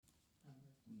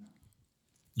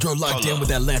You're locked in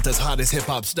with Atlanta's hottest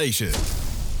hip-hop station.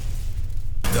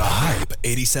 The Hype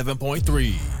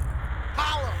 87.3.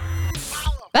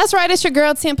 That's right. It's your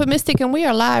girl, TampaMystic, and we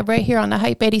are live right here on the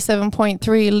Hype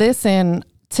 87.3. Listen,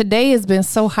 today has been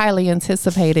so highly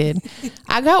anticipated.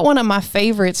 I got one of my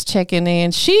favorites checking in.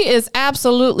 She is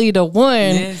absolutely the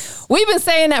one. Yes. We've been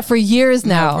saying that for years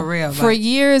now. No, for real. For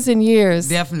years and years.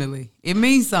 Definitely. It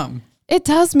means something. It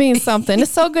does mean something.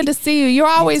 It's so good to see you. You're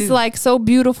always like so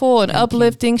beautiful and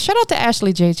uplifting. Shout out to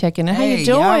Ashley J checking in. How you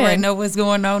doing? Y'all already know what's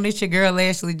going on. It's your girl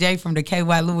Ashley J from the KY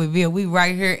Louisville. We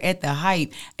right here at the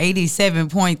Hype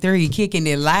 87.3, kicking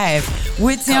it live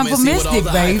with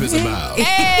TampaMystic, baby.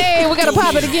 Hey, we gotta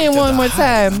pop it again one more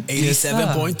time.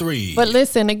 87.3. But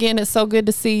listen, again, it's so good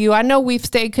to see you. I know we've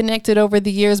stayed connected over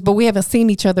the years, but we haven't seen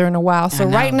each other in a while. So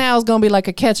right now is gonna be like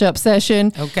a catch-up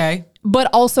session. Okay.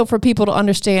 But also for people to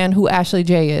understand who Ashley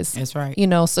J is. That's right. You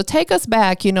know, so take us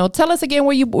back. Tell us again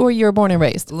where you were born and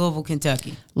raised. Louisville,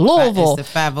 Kentucky. Louisville. It's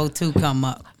the 502 come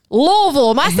up.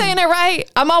 Louisville. Am I saying it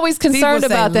right? I'm always concerned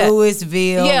people about say that.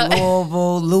 Louisville, Yeah.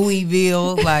 Louisville,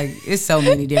 Louisville. Like, it's so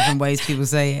many different ways people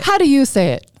say it. How do you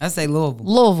say it? I say Louisville.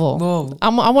 Louisville. I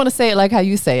want to say it like how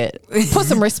you say it. Put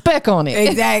some respect on it.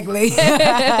 Exactly.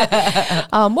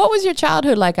 What was your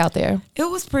childhood like out there? It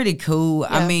was pretty cool.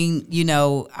 Yeah. I mean,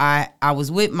 I was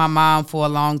with my mom for a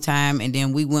long time, and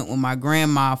then we went with my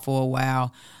grandma for a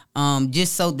while,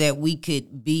 just so that we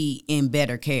could be in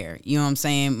better care. You know what I'm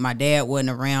saying? My dad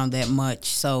wasn't around that much,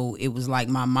 so it was like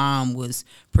my mom was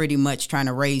pretty much trying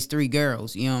to raise 3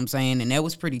 girls. You know what I'm saying? And that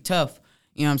was pretty tough.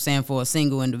 You know what I'm saying, for a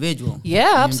single individual. Yeah,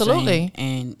 you know absolutely.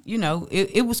 And,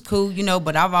 it was cool,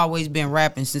 but I've always been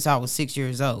rapping since I was 6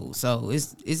 years old. So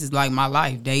this is like my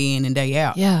life, day in and day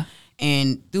out. Yeah.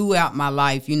 And throughout my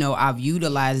life, I've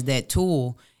utilized that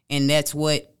tool, and that's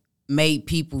what made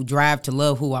people drive to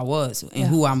love who I was and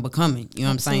who I'm becoming. You know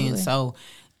what I'm saying? So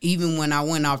even when I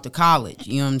went off to college,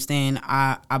 you know what I'm saying,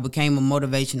 I became a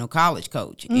motivational college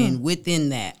coach. And within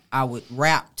that, I would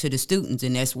rap to the students,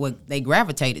 and that's what they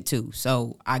gravitated to.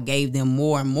 So I gave them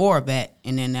more and more of that,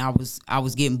 and then I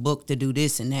was getting booked to do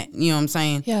this and that. You know what I'm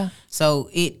saying? Yeah. So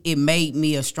it made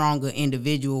me a stronger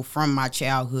individual from my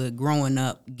childhood, growing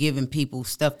up, giving people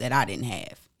stuff that I didn't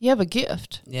have. You have a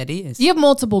gift. That is. You have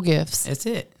multiple gifts. That's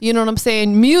it. You know what I'm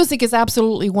saying? Music is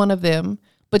absolutely one of them.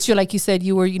 But like you said,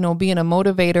 you were, being a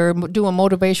motivator, doing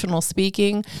motivational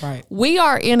speaking. Right. We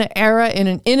are in an era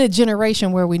and in a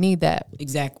generation where we need that.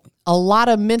 Exactly. A lot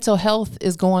of mental health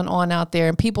is going on out there,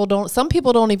 and some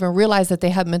people don't even realize that they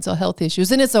have mental health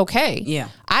issues, and it's okay. Yeah.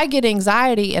 I get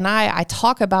anxiety, and I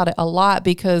talk about it a lot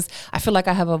because I feel like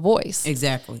I have a voice.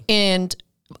 Exactly. And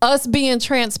us being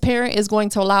transparent is going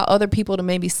to allow other people to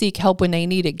maybe seek help when they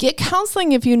need it. Get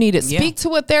counseling if you need it. Speak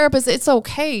to a therapist. It's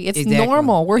okay. It's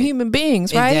normal. We're human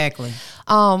beings, right? Exactly.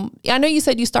 I know you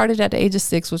said you started at the age of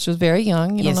 6, which was very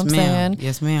young. You know what I'm saying?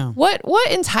 Yes, ma'am.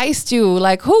 What enticed you?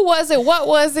 Like, who was it? What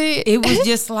was it? It was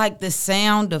just like the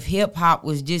sound of hip hop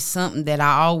was just something that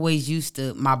I always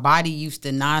my body used to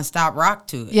nonstop rock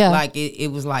to it. Yeah. Like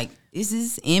it was like, is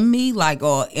this in me? Like,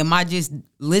 or am I just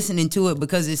listening to it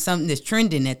because it's something that's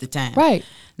trending at the time? Right.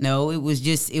 No, it was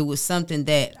something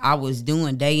that I was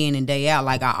doing day in and day out.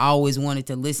 Like, I always wanted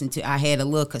to listen to. I had a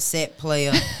little cassette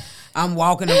player. I'm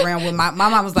walking around with my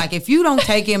mom was like, if you don't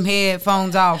take him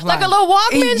headphones off, like a little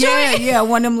Walkman joint? Yeah,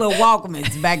 one of them little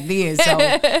Walkmans back then. So,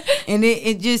 and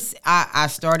it just, I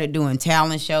started doing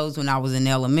talent shows when I was in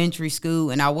elementary school,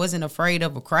 and I wasn't afraid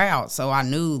of a crowd. So I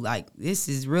knew, like, this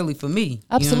is really for me.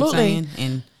 Absolutely. You know what I'm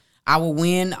saying? And I would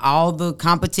win all the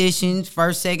competitions,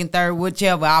 first, second, third,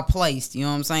 whichever I placed, you know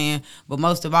what I'm saying? But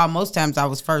most times I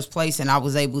was first place, and I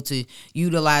was able to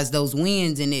utilize those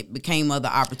wins, and it became other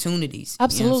opportunities.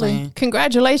 Absolutely. You know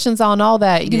Congratulations on all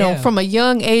that, you know, from a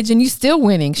young age, and you still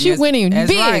winning. She's winning that's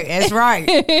big. Right, that's right.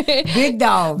 Big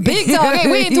dog. Big dog.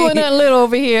 Hey, we ain't doing nothing little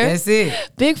over here. That's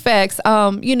it. Big facts.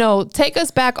 Take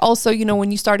us back also,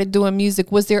 when you started doing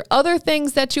music, was there other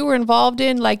things that you were involved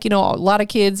in? Like, a lot of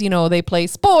kids, they play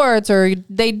sports or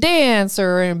they dance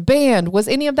or in band. Was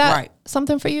any of that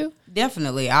something for you?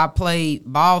 Definitely. I played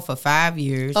ball for 5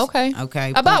 years. Okay.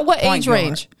 About what age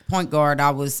range? Point guard.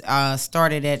 I was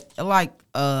started at like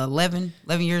 11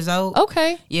 years old.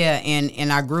 Okay. Yeah,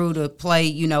 and I grew to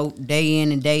play, day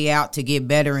in and day out to get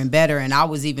better and better. And I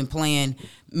was even playing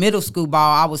middle school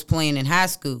ball. I was playing in high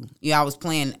school. Yeah, I was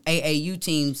playing AAU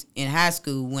teams in high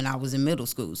school when I was in middle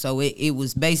school. So it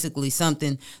was basically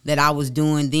something that I was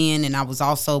doing then. And I was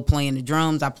also playing the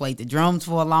drums. I played the drums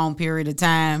for a long period of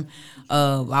time.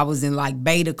 I was in like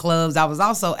beta clubs. I was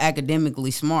also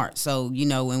academically smart. So,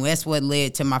 and that's what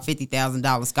led to my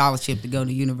 $50,000 scholarship to go to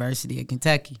the University of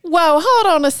Kentucky. Well,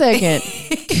 hold on a second.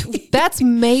 That's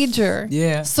major.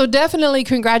 Yeah. So definitely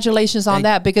congratulations on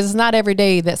that, because it's not every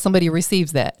day that somebody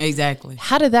receives that. Exactly.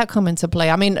 How did that come into play?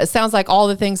 I mean, it sounds like all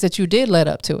the things that you did led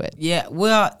up to it. Yeah,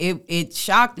 well, it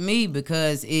shocked me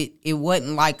because it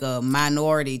wasn't like a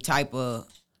minority type of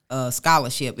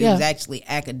scholarship. It was actually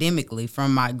academically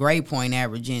from my grade point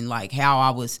average and like how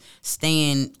I was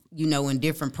staying, in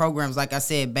different programs. Like I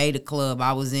said, Beta Club,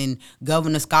 I was in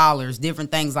Governor Scholars, different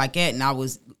things like that. And I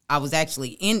was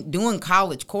actually doing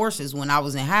college courses when I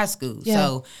was in high school. Yeah.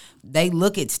 So they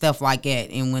look at stuff like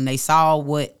that. And when they saw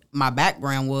what my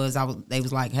background was, they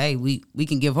was like, hey, we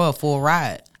can give her a full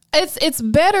ride. It's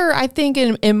better, I think,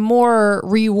 and more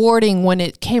rewarding when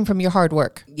it came from your hard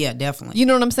work. Yeah, definitely. You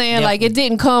know what I'm saying? Definitely. Like, it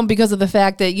didn't come because of the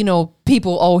fact that,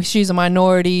 people, oh, she's a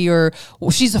minority or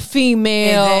she's a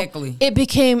female. Exactly.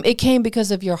 It came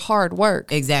because of your hard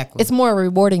work. Exactly. It's more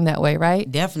rewarding that way, right?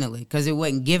 Definitely, because it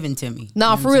wasn't given to me.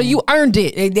 Nah, for real, you earned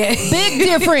it. Big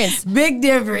difference. Big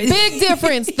difference. Big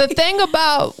difference. The thing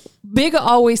about Bigga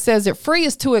always says that free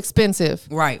is too expensive.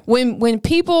 Right. When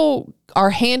people are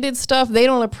handed stuff, they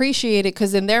don't appreciate it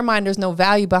because in their mind there's no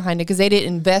value behind it because they didn't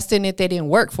invest in it, they didn't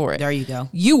work for it. There you go.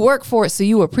 You work for it, so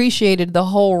you appreciated the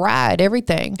whole ride,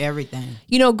 everything.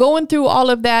 Going through all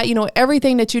of that,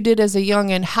 everything that you did as a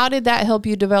youngin', how did that help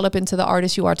you develop into the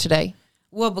artist you are today?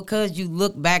 Well, because you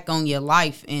look back on your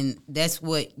life and that's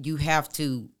what you have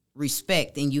to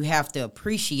respect and you have to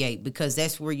appreciate because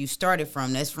that's where you started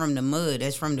from. That's from the mud.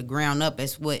 That's from the ground up.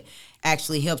 That's what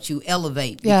actually helps you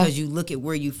elevate because you look at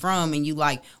where you from and you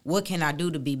like, what can I do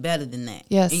to be better than that?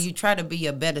 Yes. And you try to be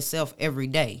a better self every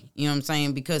day. You know what I'm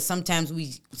saying? Because sometimes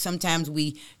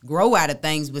we grow out of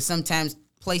things, but sometimes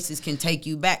places can take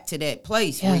you back to that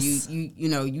place where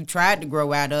you tried to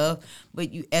grow out of, but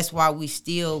that's why we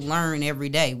still learn every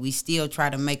day. We still try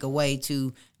to make a way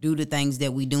to do the things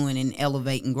that we doing and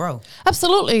elevate and grow.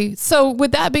 Absolutely. So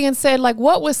with that being said, like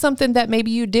what was something that maybe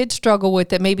you did struggle with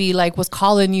that maybe like was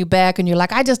calling you back and you're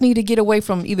like, I just need to get away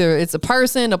from either it's a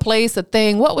person, a place, a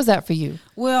thing. What was that for you?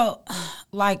 Well,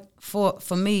 like for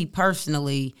me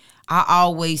personally, I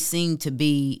always seem to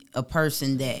be a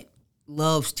person that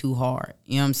loves too hard.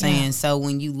 You know what I'm saying? Yeah. So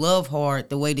when you love hard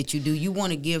the way that you do, you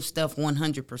want to give stuff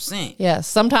 100%. Yes,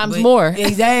 sometimes more.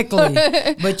 Exactly.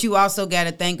 But you also got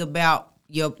to think about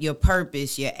your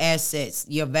purpose, your assets,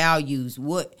 your values,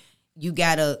 what you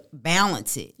got to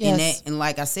balance it. Yes. And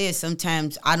like I said,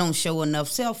 sometimes I don't show enough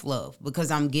self-love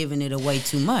because I'm giving it away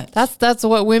too much. That's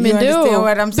what women do. You understand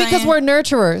what I'm saying? Because we're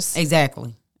nurturers.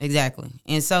 Exactly.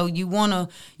 And so you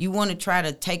wanna try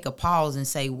to take a pause and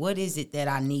say, what is it that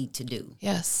I need to do?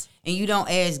 Yes. And you don't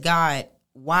ask God,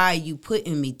 why are you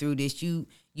putting me through this? You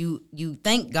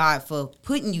thank God for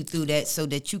putting you through that so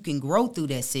that you can grow through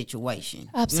that situation.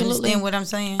 Absolutely. You understand what I'm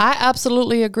saying? I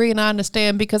absolutely agree and I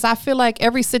understand because I feel like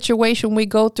every situation we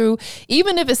go through,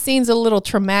 even if it seems a little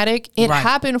traumatic, it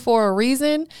happened for a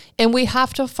reason and we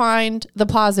have to find the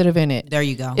positive in it. There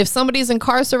you go. If somebody's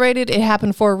incarcerated, it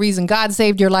happened for a reason. God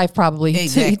saved your life probably.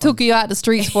 Exactly. He took you out the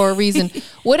streets for a reason.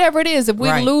 Whatever it is, if we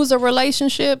lose a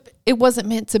relationship, it wasn't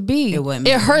meant to be.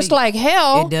 It hurts like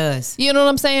hell. It does. You know what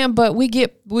I'm saying? But we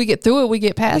get through it. We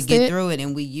get past it. We get through it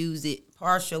and we use it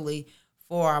partially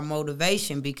for our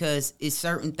motivation because it's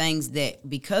certain things that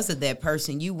because of that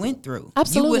person you went through.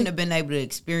 Absolutely. You wouldn't have been able to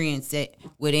experience that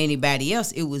with anybody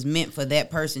else. It was meant for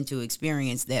that person to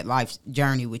experience that life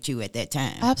journey with you at that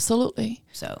time. Absolutely.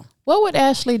 So what would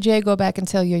Ashley J go back and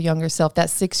tell your younger self, that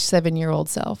 6-7-year-old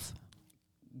self?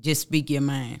 Just speak your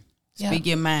mind. Speak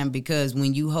your mind because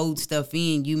when you hold stuff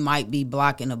in, you might be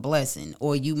blocking a blessing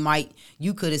or you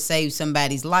could have saved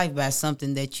somebody's life by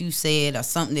something that you said or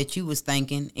something that you was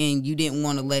thinking and you didn't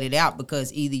want to let it out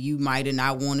because either you might have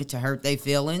not wanted to hurt their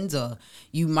feelings or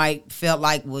you might felt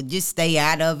like, well, just stay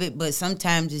out of it. But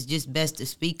sometimes it's just best to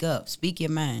speak up. Speak your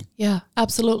mind. Yeah,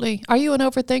 absolutely. Are you an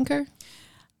overthinker?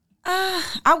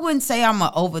 I wouldn't say I'm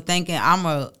an overthinker.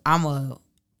 I'm a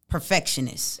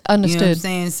perfectionist. Understood. You know what I'm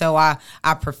saying? So I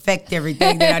perfect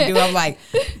everything that I do. I'm like,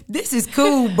 this is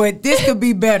cool, but this could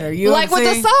be better. You know like what I'm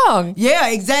with saying? the song. Yeah,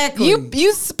 exactly.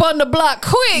 You spun the block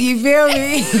quick. You feel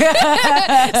me? So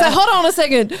hold on a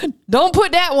second. Don't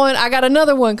put that one. I got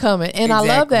another one coming. And I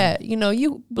love that.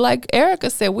 You like Erica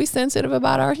said, we sensitive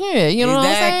about our hair. You know what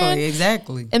I'm saying?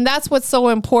 Exactly. And that's what's so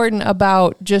important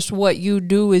about just what you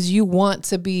do is you want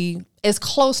to be as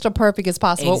close to perfect as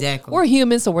possible. Exactly. We're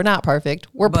human, so we're not perfect.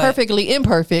 We're perfectly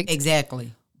imperfect.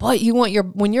 Exactly. But you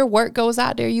want when your work goes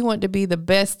out there, you want it to be the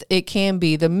best it can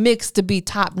be. The mix to be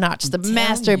top notch. The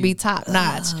master be top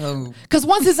notch. Because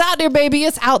once it's out there, baby,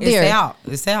 it's out there. It's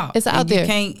out. It's out there. You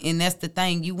can't, and that's the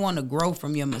thing. You want to grow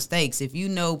from your mistakes. If you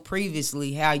know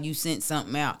previously how you sent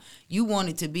something out, you want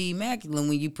it to be immaculate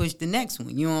when you push the next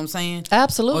one. You know what I'm saying?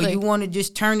 Absolutely. Or you want to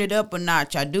just turn it up a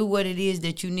notch. I do what it is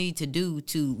that you need to do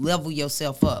to level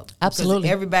yourself up. Absolutely.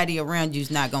 Because everybody around you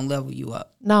is not going to level you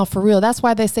up. No, for real. That's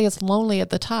why they say it's lonely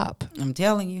at the top. I'm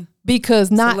telling you.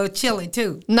 Because it's a little chilly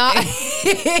too. Not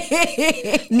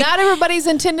everybody's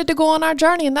intended to go on our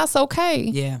journey, and that's okay.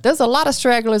 Yeah. There's a lot of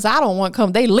stragglers I don't want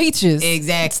come. They leeches.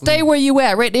 Exactly. Stay where you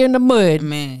at, right there in the mud.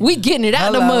 Man. We getting it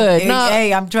out the mud.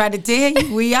 Hey, I'm trying to tell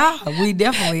you, we are. We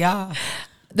definitely are.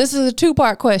 This is a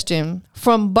 2-part question.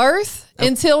 From birth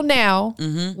until now,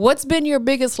 what's been your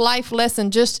biggest life lesson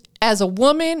just as a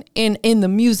woman in the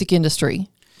music industry?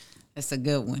 That's a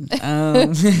good one.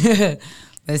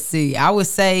 Let's see. I would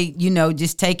say,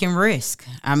 just taking risk.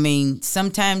 I mean,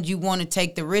 sometimes you want to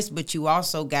take the risk, but you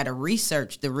also got to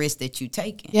research the risk that you're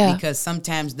taking. Yeah. Because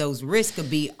sometimes those risks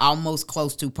could be almost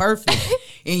close to perfect,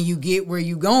 and you get where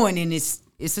you're going, and it's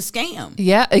a scam.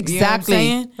 Yeah, exactly. You know what I'm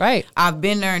saying? Right. I've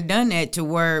been there and done that to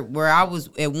where I was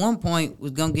at one point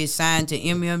was gonna get signed to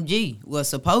MMG. Well,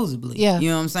 supposedly. Yeah. You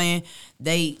know what I'm saying?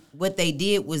 What they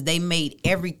did was they made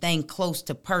everything close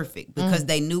to perfect because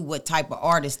they knew what type of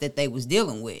artist that they was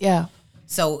dealing with. Yeah.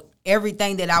 So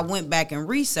everything that I went back and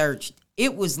researched,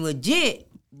 it was legit,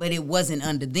 but it wasn't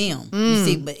under them. You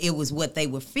see, but it was what they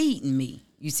were feeding me.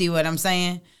 You see what I'm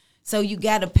saying? So you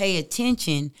got to pay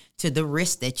attention to the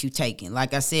risk that you're taking.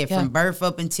 Like I said, from birth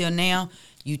up until now,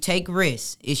 you take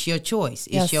risks. It's your choice.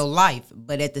 It's your life.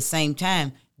 But at the same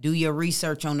time, do your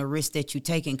research on the risk that you're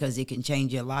taking because it can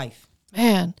change your life.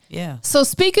 Man. Yeah. So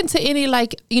speaking to any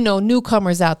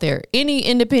newcomers out there, any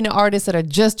independent artists that are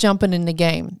just jumping in the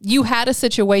game, you had a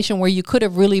situation where you could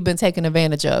have really been taken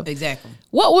advantage of. Exactly.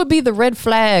 What would be the red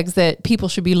flags that people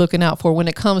should be looking out for when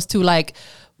it comes to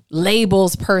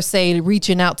labels per se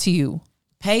reaching out to you?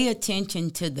 Pay attention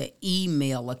to the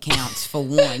email accounts for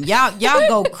one. Y'all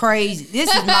go crazy. This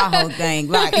is my whole thing.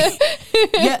 Like,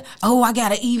 yeah. Oh, I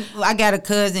got a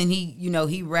cousin.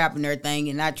 He rapping their thing,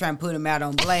 and I try and put him out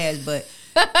on blast. But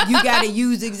you got to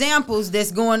use examples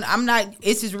that's going.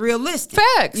 This is realistic.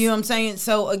 Facts. You know what I'm saying?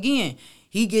 So again,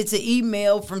 he gets an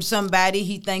email from somebody.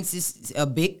 He thinks it's a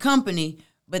big company,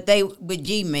 but with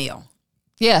Gmail.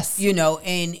 Yes.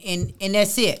 And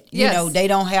that's it. Yes. They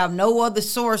don't have no other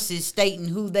sources stating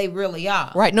who they really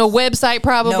are. Right. No website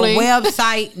probably. No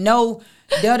website, no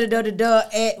at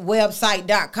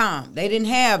website.com. They didn't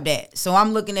have that. So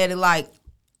I'm looking at it like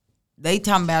they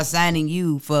talking about signing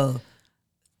you for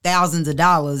thousands of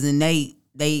dollars and they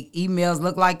emails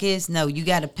look like this. No, you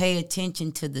got to pay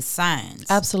attention to the signs.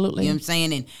 Absolutely. You know what I'm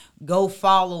saying? And go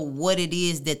follow what it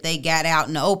is that they got out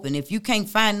in the open. If you can't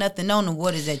find nothing on them,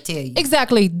 what does that tell you?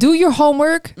 Exactly. Do your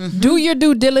homework. Do your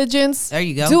due diligence. There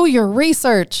you go. Do your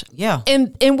research. Yeah.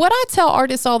 And what I tell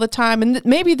artists all the time, and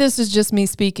maybe this is just me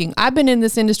speaking, I've been in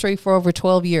this industry for over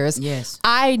 12 years. Yes.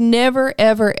 I never,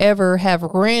 ever, ever have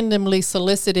randomly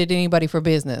solicited anybody for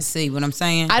business. See what I'm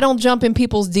saying? I don't jump in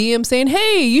people's DMs saying,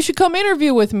 hey, you should come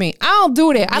interview with me. I don't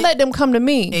do that. I let them come to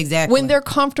me. Exactly. When they're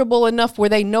comfortable enough where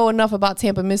they know enough about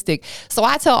TampaMystic. So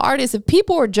I tell artists, if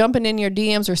people are jumping in your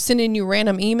DMs or sending you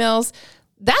random emails,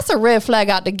 that's a red flag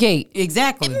out the gate.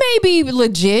 Exactly. It may be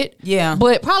legit. Yeah.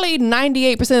 But probably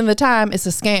 98% of the time it's a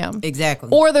scam. Exactly.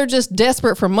 Or they're just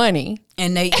desperate for money.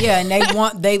 And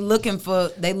they looking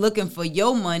for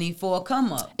your money for a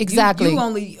come up. Exactly.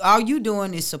 All you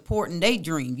doing is supporting their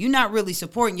dream. You're not really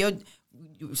supporting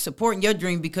your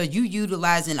dream because you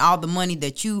utilizing all the money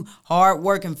that you hard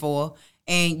working for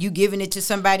and you giving it to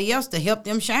somebody else to help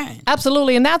them shine.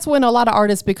 Absolutely. And that's when a lot of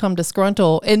artists become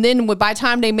disgruntled. And then by the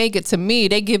time they make it to me,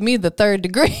 they give me the third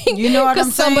degree. You know what I'm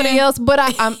saying? Somebody else. But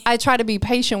I try to be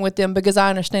patient with them because I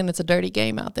understand it's a dirty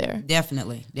game out there.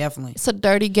 Definitely. It's a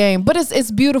dirty game. But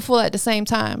it's beautiful at the same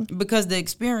time. Because the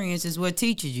experience is what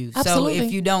teaches you. Absolutely. So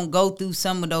if you don't go through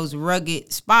some of those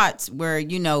rugged spots where,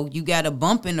 you got a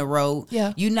bump in the road,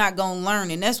 you're not going to learn.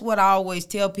 And that's what I always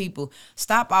tell people.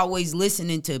 Stop always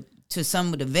listening to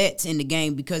some of the vets in the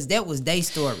game because that was their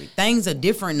story. Things are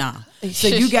different now. So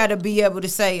you got to be able to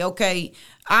say, okay,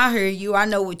 I hear you. I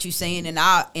know what you're saying, and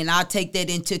I take that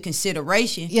into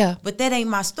consideration. Yeah. But that ain't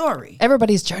my story.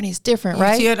 Everybody's journey is different, You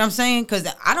right? see what I'm saying? Because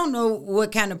I don't know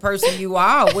what kind of person you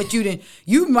are. What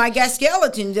you might got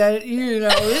skeletons that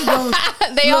it's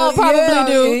gonna, They all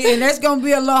probably do, and that's gonna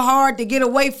be a little hard to get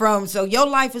away from. So your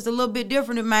life is a little bit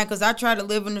different than mine because I try to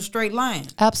live in a straight line.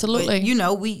 Absolutely.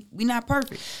 But, we not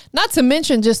perfect. Not to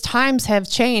mention, just times have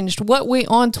changed. What we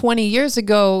on 20 years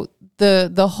ago.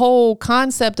 The whole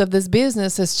concept of this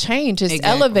business has changed. It's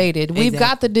elevated. We've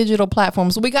got the digital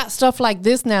platforms. We got stuff like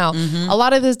this now. A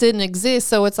lot of this didn't exist.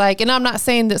 So it's like, and I'm not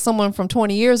saying that someone from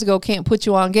 20 years ago can't put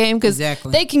you on game because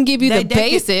they can give you the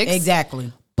basics.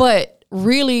 Exactly. But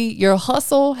really, your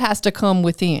hustle has to come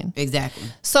within. Exactly.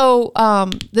 So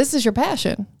this is your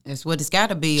passion. That's what it's got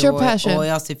to be. It's your passion. Or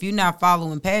else if you're not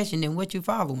following passion, then what you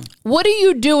following? What are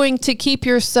you doing to keep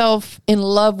yourself in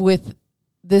love with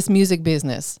this music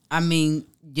business? I mean,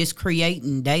 just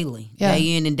creating daily, Yeah.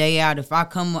 day in and day out. If I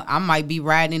might be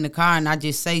riding in the car and I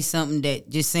just say something that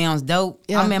just sounds dope.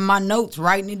 Yeah. I'm in my notes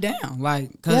writing it down,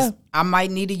 because I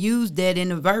might need to use that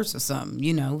in a verse or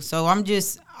something, So I'm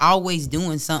just always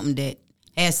doing something that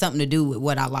has something to do with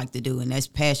what I like to do, and that's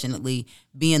passionately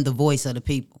being the voice of the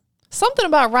people. Something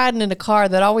about riding in the car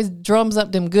that always drums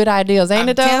up them good ideas, ain't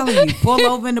it though? I'm telling you, pull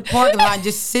over in the parking lot,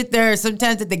 just sit there.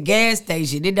 Sometimes at the gas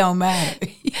station, it don't matter.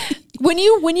 When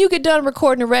you get done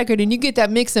recording a record and you get that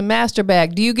mix and master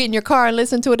bag, do you get in your car and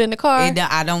listen to it in the car?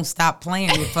 I don't stop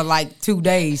playing it for like 2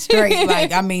 days straight.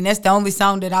 That's the only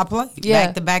song that I play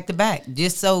back to back to back,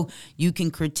 just so you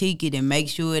can critique it and make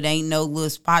sure it ain't no little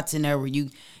spots in there where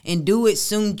and do it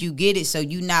soon as you get it, so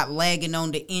you not lagging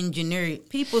on the engineering.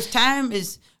 People's time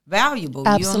is valuable.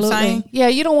 Absolutely. You know what I'm saying? Yeah,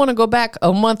 you don't want to go back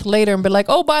a month later and be like,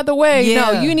 oh, by the way,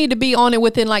 no, you need to be on it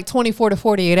within like 24 to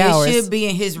 48 hours. It should be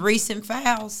in his recent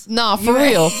files. Nah, for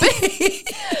real.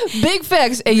 Big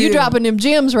facts. And you dropping them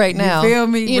gems right now. You feel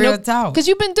me? Real talk. Because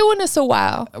you've been doing this a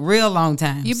while. A real long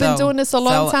time. You've been doing this a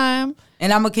long time.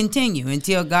 And I'm going to continue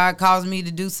until God calls me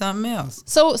to do something else.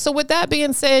 So with that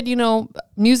being said,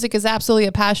 music is absolutely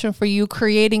a passion for you.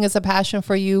 Creating is a passion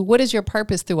for you. What is your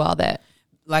purpose through all that?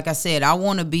 Like I said, I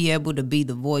want to be able to be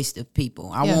the voice of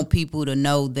people. I want people to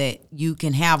know that you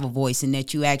can have a voice and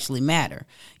that you actually matter.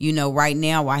 Right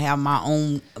now I have my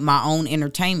own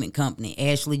entertainment company,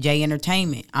 Ashley J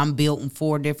Entertainment. I'm building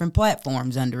 4 different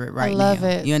platforms under it right now. I love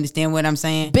it. You understand what I'm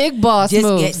saying? Big boss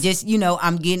moves.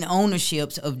 I'm getting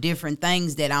ownerships of different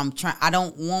things that I'm trying. I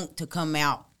don't want to come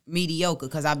out mediocre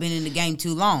because I've been in the game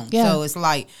too long. Yeah. So it's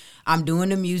like I'm doing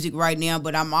the music right now,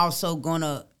 but I'm also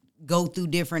gonna go through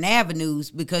different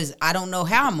avenues because I don't know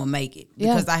how I'm gonna make it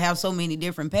because I have so many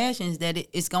different passions that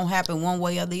it's gonna happen one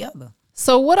way or the other.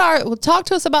 So talk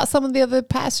to us about some of the other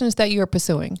passions that you're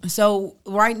pursuing. So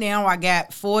right now I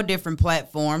got 4 different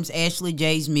platforms. Ashley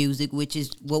J's Music, which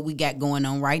is what we got going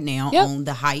on right now on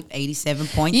the Hype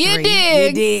 87.3. You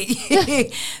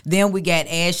did. Then we got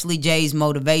Ashley J's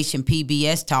Motivation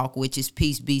PBS Talk, which is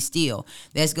Peace Be Still.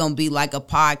 That's going to be like a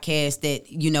podcast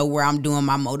that, where I'm doing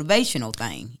my motivational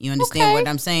thing. You understand what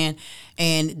I'm saying?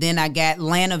 And then I got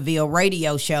Lanaville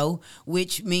Radio Show,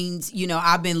 which means,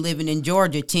 I've been living in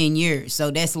Georgia 10 years. So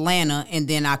that's Lana, and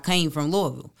then I came from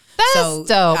Louisville. That's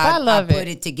dope. I love it. I put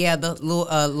it together,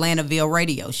 Lanaville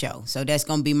Radio Show. So that's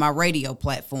going to be my radio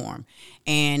platform.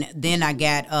 And then I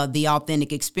got The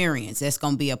Authentic Experience. That's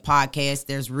going to be a podcast.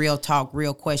 There's real talk,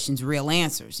 real questions, real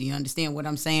answers. You understand what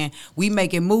I'm saying? We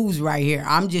making moves right here.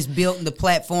 I'm just building the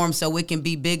platform so it can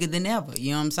be bigger than ever.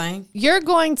 You know what I'm saying? You're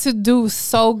going to do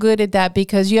so good at that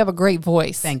because you have a great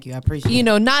voice. Thank you. I appreciate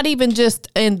it. Not even just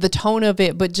in the tone of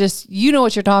it, but just you know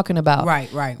what you're talking about.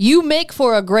 Right. You make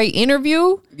for a great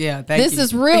interview. Yeah, thank you. This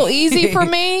is real easy for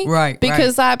me. Right.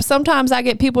 Because sometimes I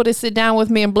get people to sit down with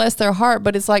me and bless their heart,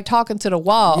 but it's like talking to the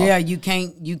wall. Yeah, you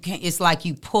can't. It's like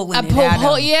you pulling it out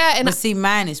of me. Yeah, and but see,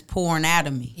 mine is pouring out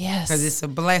of me. Yes, because it's a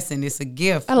blessing. It's a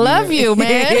gift. I love you,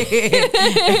 man.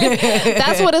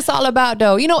 That's what it's all about,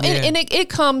 though. And it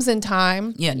comes in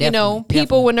time. Yeah, definitely.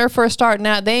 People when they're first starting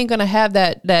out, they ain't gonna have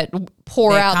that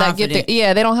pour out that gift.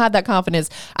 Yeah, they don't have that confidence.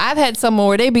 I've had someone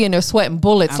where they be in there sweating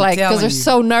bullets, because they're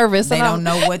so nervous. They don't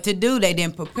know what to do. They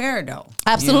didn't prepare though.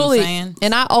 Absolutely. You know what I'm saying?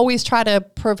 And I always try to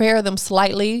prepare them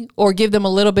slightly or give them a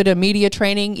little bit of media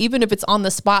training, even if it's on the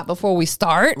spot before we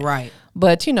start. Right.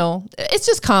 But it's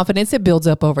just confidence. It builds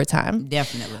up over time.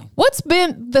 Definitely. What's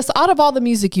been this out of all the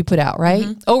music you put out, right?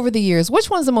 Over the years, which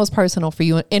one's the most personal for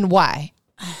you and why?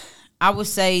 I would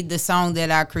say the song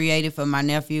that I created for my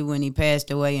nephew when he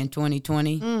passed away in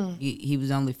 2020. He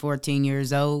was only 14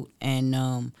 years old, and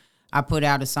I put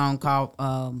out a song called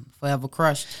 "Forever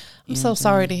Crushed." I'm so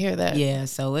sorry to hear that. Yeah,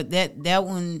 so that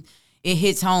one it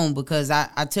hits home because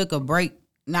I took a break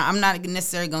Now, I'm not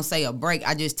necessarily going to say a break.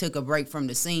 I just took a break from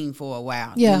the scene for a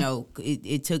while. Yeah. You know,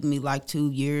 it took me like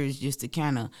 2 years just to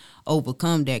kind of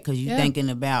overcome that, because you're thinking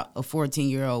about a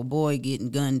 14-year-old boy getting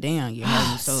gunned down. You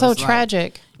know? So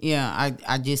tragic.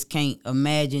 I just can't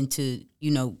imagine to,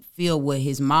 you know, feel what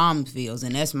his mom feels,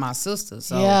 and that's my sister.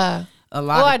 So a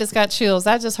lot. I just got chills.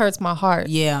 That just hurts my heart.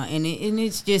 Yeah, and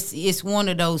it's one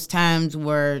of those times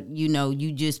where, you know,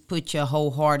 you just put your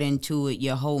whole heart into it,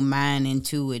 your whole mind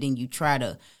into it, and you try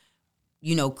to,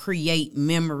 you know, create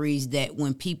memories that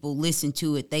when people listen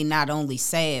to it, they not only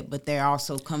sad, but they're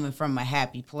also coming from a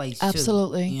happy place too.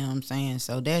 Absolutely. You know what I'm saying?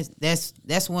 So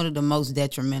that's one of the most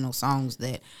detrimental songs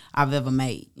that I've ever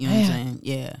made. You know what I'm saying?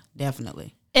 Yeah,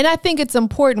 definitely. And I think it's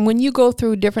important when you go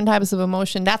through different types of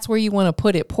emotion, that's where you want to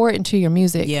put it, pour it into your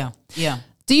music. Yeah.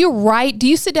 Do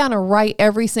you sit down and write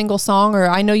every single song? Or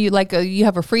I know you you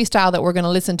have a freestyle that we're going to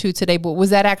listen to today, but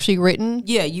was that actually written?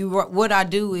 Yeah, what I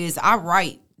do is I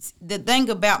write. The thing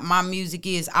about my music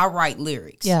is I write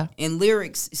lyrics. Yeah. And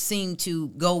lyrics seem to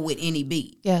go with any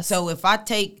beat. Yes. So if I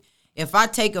take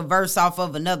a verse off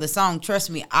of another song, trust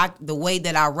me, the way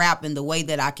that I rap and the way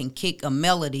that I can kick a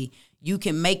melody, you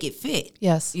can make it fit.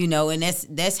 Yes. You know, and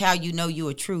that's how you know you're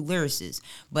a true lyricist.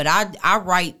 But I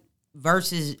write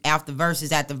verses after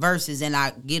verses after verses, and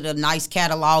I get a nice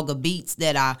catalog of beats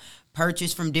that I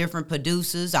purchase from different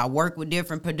producers. I work with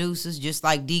different producers, just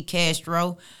like D.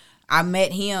 Castro. I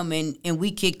met him and we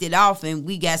kicked it off, and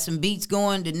we got some beats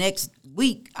going. The next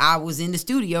week, I was in the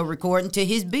studio recording to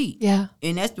his beat. Yeah.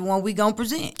 And that's the one we gonna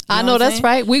present. I know that's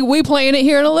right. We playing it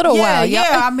here in a little while.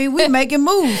 Yeah. I mean, we making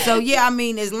moves. So yeah, I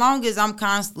mean, as long as I'm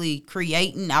constantly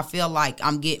creating, I feel like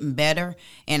I'm getting better,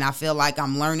 and I feel like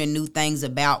I'm learning new things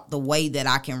about the way that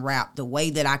I can rap, the way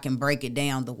that I can break it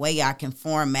down, the way I can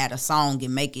format a song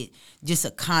and make it just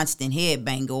a constant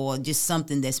headbanger or just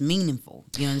something that's meaningful.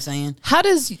 You know what I'm saying? How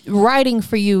does writing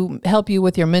for you help you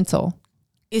with your mental?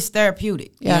 It's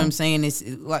therapeutic. Yeah. You know what I'm saying? It's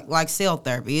like cell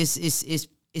therapy.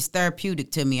 It's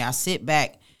therapeutic to me. I sit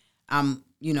back. I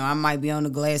might be on a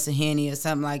glass of Henny or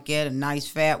something like that, a nice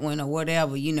fat one or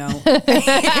whatever, you know. But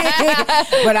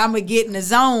I'm going to get in the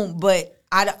zone. But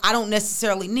I don't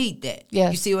necessarily need that.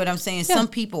 Yes. You see what I'm saying? Yeah. Some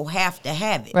people have to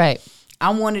have it. Right.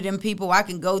 I'm one of them people. I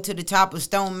can go to the top of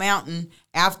Stone Mountain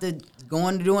after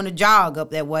doing a jog up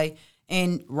that way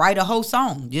and write a whole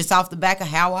song just off the back of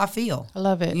how I feel. I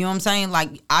love it. You know what I'm saying?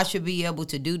 Like, I should be able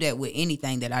to do that with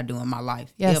anything that I do in my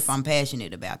life. Yes. If I'm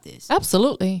passionate about this.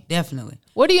 Absolutely. Definitely.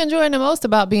 What are you enjoying the most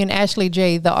about being Ashley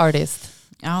J, the artist?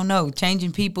 I don't know,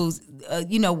 changing people's,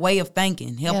 way of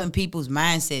thinking, helping Yeah. people's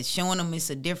mindsets, showing them it's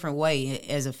a different way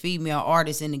as a female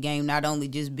artist in the game, not only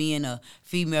just being a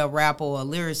female rapper or a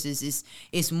lyricist.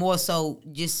 It's more so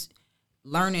just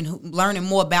learning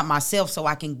more about myself so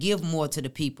I can give more to the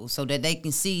people so that they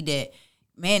can see that,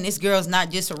 man, this girl's not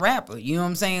just a rapper. You know what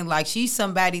I'm saying? Like, she's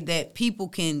somebody that people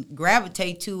can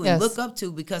gravitate to and Yes. look up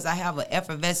to because I have an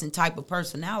effervescent type of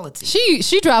personality.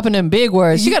 She dropping them big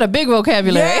words. She got a big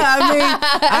vocabulary. Yeah, I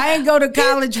mean, I ain't go to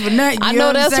college for nothing. I You know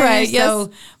what I'm that's saying? right, yes. So,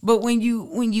 but when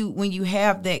you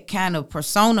have that kind of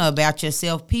persona about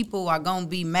yourself, people are gonna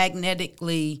be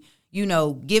magnetically,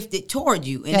 gifted toward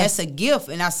you, and Yes. that's a gift.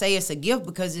 And I say it's a gift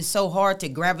because it's so hard to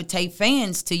gravitate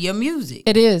fans to your music.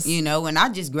 It is. And I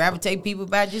just gravitate people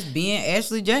by just being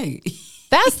Ashley J.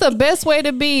 That's the best way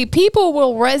to be. People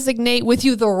will resonate with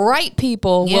you. The right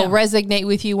people will resonate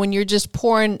with you when you're just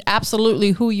pouring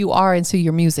absolutely who you are into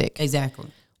your music. Exactly.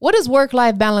 What does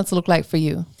work-life balance look like for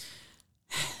you?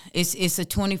 It's a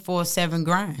 24/7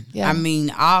 grind. Yeah. I mean,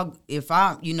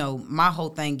 my whole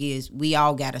thing is we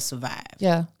all gotta survive.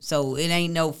 Yeah. So it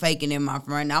ain't no faking in my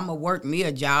friend. I'm gonna work me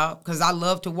a job because I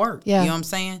love to work. Yeah. You know what I'm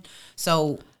saying?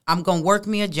 So I'm gonna work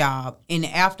me a job, and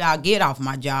after I get off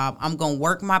my job, I'm gonna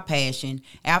work my passion.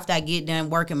 After I get done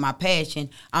working my passion,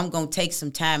 I'm gonna take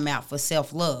some time out for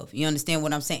self-love. You understand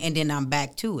what I'm saying? And then I'm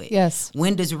back to it. Yes.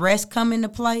 When does rest come into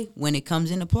play? When it comes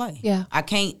into play. Yeah.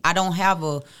 I don't have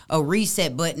a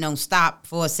reset button on stop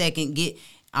for a second.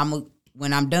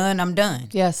 When I'm done, I'm done.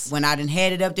 Yes. When I done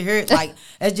had it up to here, like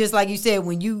that's just like you said,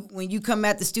 when you come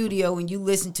out the studio and you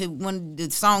listen to one of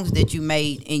the songs that you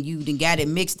made and you done got it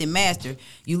mixed and mastered,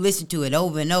 you listen to it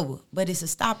over and over. But it's a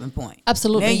stopping point.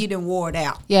 Absolutely. Now you done wore it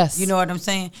out. Yes. You know what I'm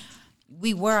saying?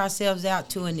 We wear ourselves out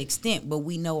to an extent, but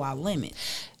we know our limit.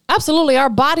 Absolutely. Our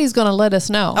body's going to let us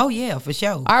know. Oh yeah, for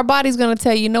sure. Our body's going to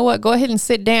tell you know what? Go ahead and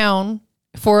sit down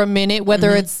for a minute,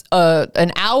 whether it's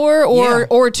an hour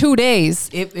or 2 days.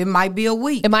 It might be a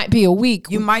week. It might be a week.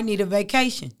 You might need a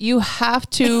vacation. You have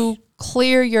to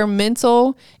clear your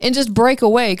mental and just break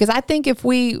away. Because I think if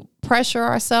we pressure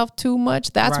ourselves too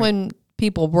much, that's Right. when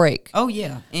people break. Oh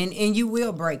yeah, and you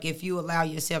will break if you allow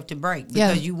yourself to break,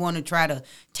 because you want to try to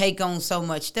take on so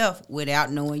much stuff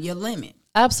without knowing your limit.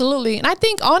 Absolutely. And I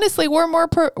think honestly we're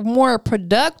more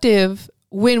productive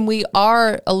when we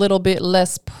are a little bit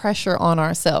less pressure on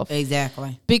ourselves.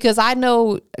 Exactly. Because I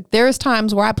know there's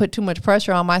times where I put too much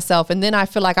pressure on myself and then I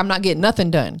feel like I'm not getting nothing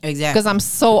done. Exactly. Because I'm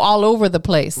so all over the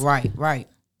place. Right.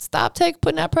 Stop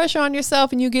putting that pressure on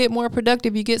yourself, and you get more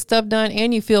productive, you get stuff done,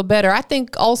 and you feel better. I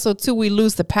think also too, we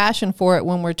lose the passion for it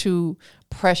when we're too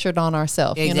pressured on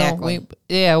ourselves. Exactly.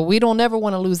 We don't never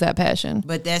want to lose that passion.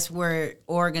 But that's where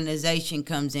organization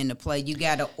comes into play. You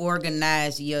got to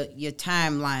organize your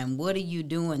timeline. What are you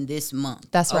doing this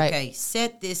month? That's right. Okay,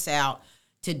 set this out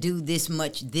to do this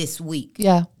much this week.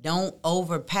 Yeah. Don't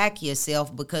overpack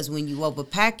yourself, because when you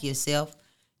overpack yourself,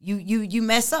 you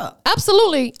mess up.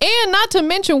 Absolutely. And not to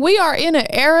mention, we are in an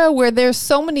era where there's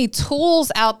so many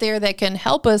tools out there that can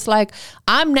help us. Like,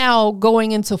 I'm now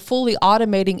going into fully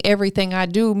automating everything I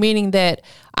do, meaning that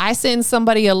I send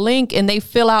somebody a link and they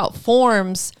fill out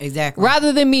forms. Exactly.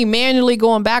 Rather than me manually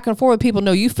going back and forth with people.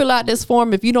 No, you fill out this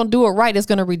form. If you don't do it right, it's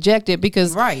going to reject it,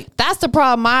 because that's the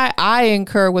problem I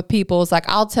incur with people. It's like,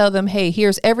 I'll tell them, hey,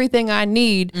 here's everything I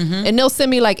need. And they'll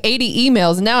send me like 80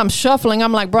 emails. And now I'm shuffling.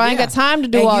 I'm like, bro, I ain't got time to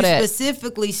do all that. You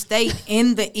specifically state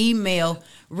in the email,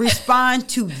 respond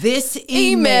to this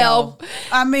email.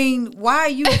 I mean, why are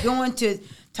you going to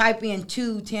type in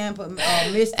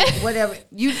TampaMystic, whatever?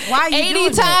 Why are you 80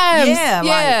 doing times? That?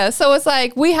 Yeah. So it's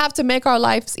like, we have to make our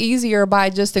lives easier by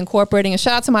just incorporating. And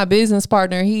shout out to my business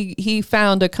partner. He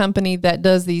found a company that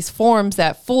does these forms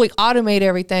that fully automate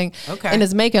everything, and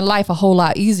is making life a whole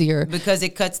lot easier, because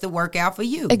it cuts the work out for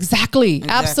you. Exactly.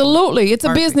 Absolutely. It's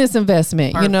Perfect. a business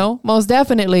investment, Perfect. most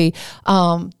definitely.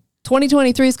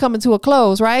 2023 is coming to a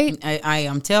close, right? I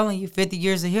am telling you, 50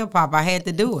 years of hip hop, I had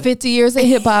to do it. 50 years of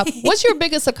hip hop. What's your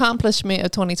biggest accomplishment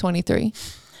of 2023?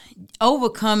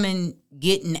 Overcoming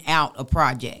getting out a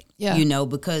project. Yeah.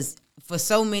 Because for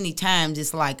so many times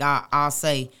it's like I'll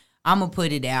say, I'm going to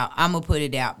put it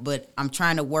out, but I'm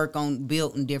trying to work on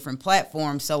building different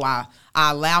platforms. So I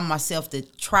allow myself to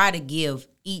try to give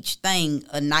each thing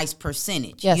a nice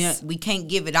percentage. Yes. We can't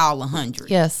give it all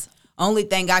 100. Yes. Only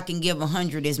thing I can give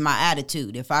 100 is my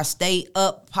attitude. If I stay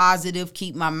up positive,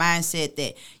 keep my mindset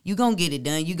that you're going to get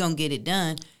it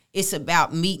done, it's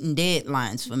about meeting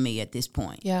deadlines for me at this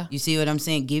point. Yeah. You see what I'm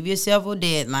saying? Give yourself a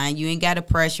deadline. You ain't got to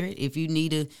pressure it. If you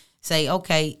need to say,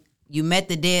 okay, you met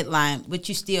the deadline, but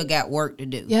you still got work to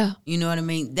do. Yeah. You know what I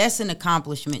mean? That's an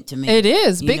accomplishment to me. It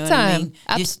is, big know what I time.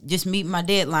 mean? Just meeting my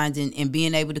deadlines and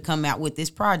being able to come out with this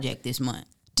project this month.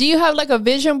 Do you have like a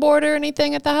vision board or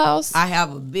anything at the house? I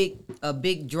have a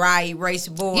big dry erase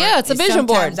board. Yeah, it's a vision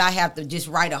board. Sometimes I have to just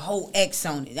write a whole X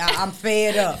on it. I'm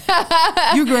fed up.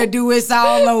 You're going to do this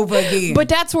all over again. But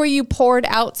that's where you pour it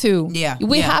out to. Yeah.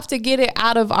 We have to get it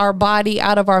out of our body,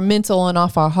 out of our mental, and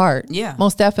off our heart. Yeah.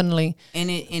 Most definitely.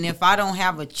 And if I don't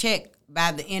have a check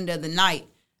by the end of the night,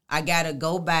 I got to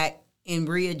go back and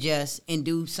readjust and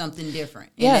do something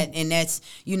different. Yeah. And that's,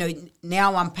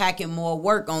 now I'm packing more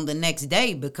work on the next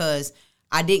day because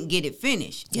I didn't get it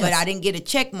finished. Yes. But I didn't get a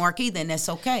check mark either, and that's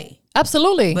okay.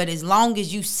 Absolutely. But as long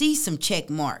as you see some check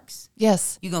marks,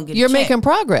 yes, you're going to get You're a check. making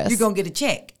progress. You're going to get a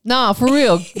check. Nah, for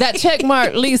real. That check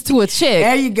mark leads to a check.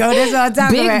 There you go. That's what I'm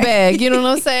talking Big about. bag. You know what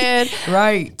I'm saying?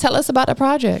 Right. Tell us about the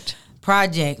project.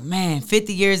 Man,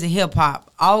 50 years of hip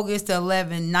hop. August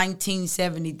 11,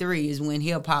 1973 is when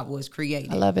hip hop was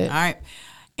created. I love it. All right.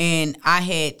 And I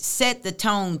had set the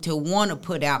tone to want to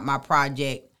put out my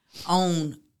project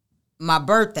on my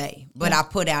birthday, but I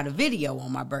put out a video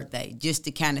on my birthday just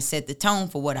to kind of set the tone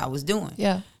for what I was doing.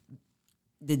 Yeah.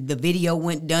 The video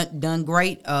went done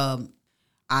great.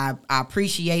 I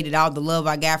appreciated all the love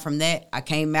I got from that. I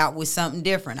came out with something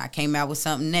different. I came out with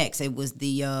something next. It was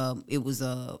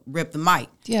Rip the Mic.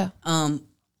 Yeah.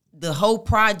 The whole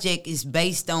project is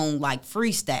based on like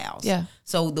freestyles. Yeah.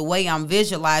 So the way I'm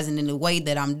visualizing and the way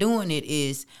that I'm doing it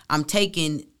is I'm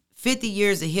taking 50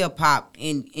 years of hip hop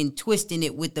and twisting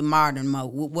it with the modern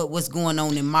mode, what's going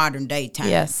on in modern day time.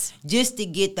 Yes. Just to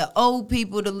get the old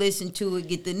people to listen to it,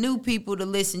 get the new people to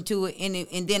listen to it,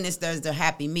 and then there's the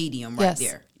happy medium right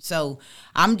there. So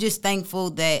I'm just thankful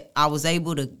that I was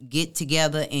able to get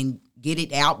together and get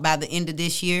it out by the end of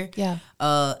this year. Yeah.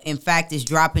 In fact, it's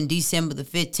dropping December the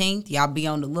 15th. Y'all be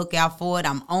on the lookout for it.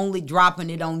 I'm only dropping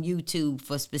it on YouTube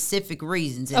for specific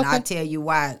reasons, and I'll tell you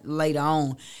why later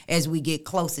on as we get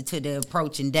closer to the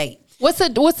approaching date. What's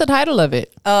the title of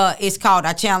it? It's called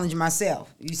I Challenge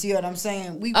Myself. You see what I'm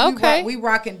saying? We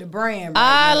rocking the brand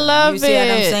right I now. love it. You see what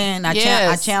I'm saying? I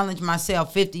Yes. challenge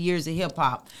myself, 50 years of hip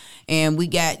hop. And we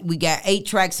got 8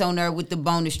 tracks on there with the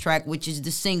bonus track, which is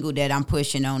the single that I'm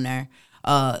pushing on there.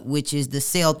 Which is the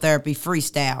Cell Therapy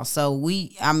Freestyle. So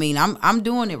I'm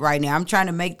doing it right now. I'm trying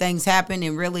to make things happen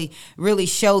and really, really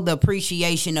show the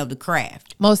appreciation of the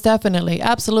craft. Most definitely.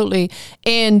 Absolutely.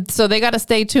 And so they got to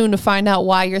stay tuned to find out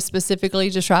why you're specifically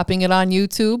just dropping it on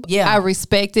YouTube. Yeah. I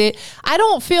respect it. I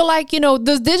don't feel like,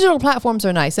 those digital platforms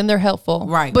are nice and they're helpful.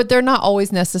 Right. But they're not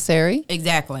always necessary.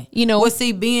 Exactly. Well,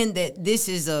 see, being that this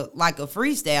is like a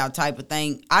freestyle type of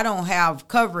thing, I don't have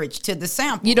coverage to the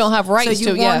sample. You don't have rights to it.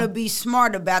 So you want to be smart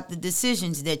about the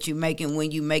decisions that you're making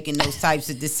when you're making those types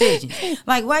of decisions.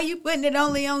 Like, why are you putting it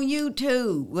only on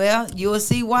YouTube? Well, you'll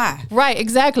see why. Right,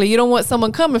 exactly. You don't want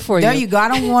someone coming for you. There you go. I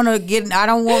don't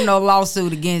want no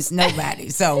lawsuit against nobody.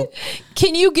 So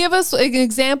can you give us an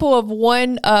example of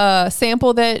one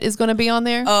sample that is going to be on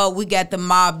there? We got the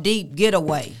Mobb Deep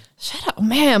Getaway. Shut up,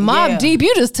 man. Mobb Deep,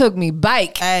 you just took me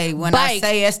back. Hey, when I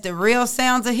say it's the real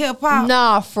sounds of hip hop.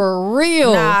 Nah, for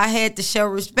real. Nah, I had to show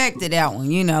respect to that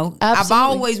one, Absolutely. I've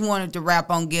always wanted to rap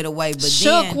on Getaway, but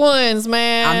Shook ones,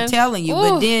 man. I'm telling you,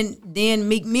 Ooh. but then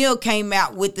Meek Mill came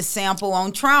out with the sample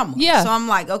on Trauma. Yeah. So I'm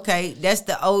like, okay, that's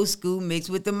the old school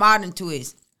mixed with the modern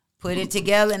twist. Put it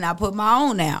together and I put my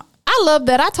own out. I love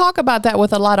that. I talk about that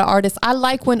with a lot of artists. I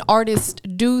like when artists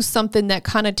do something that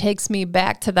kind of takes me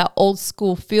back to that old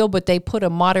school feel, but they put a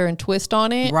modern twist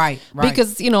on it. Right.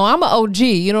 Because, I'm an OG.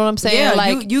 You know what I'm saying? Yeah,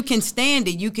 like you can stand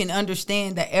it. You can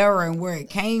understand the era and where it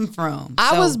came from.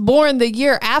 I was born the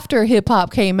year after hip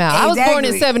hop came out. Exactly. I was born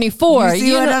in 74. You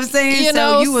see what I'm saying?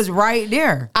 So you was right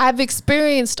there. I've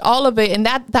experienced all of it, and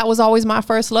that was always my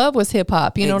first love was hip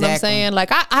hop. You know what I'm saying? Like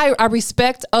I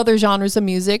respect other genres of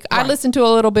music. Right. I listen to a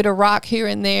little bit of rock here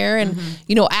and there, and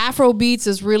Afro beats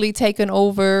is really taken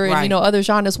over, and other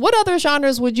genres. What other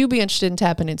genres would you be interested in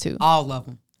tapping into? All of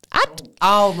them.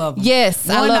 All of them. Yes,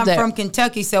 I love that. I'm from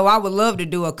Kentucky, so I would love to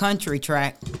do a country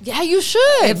track. Yeah, you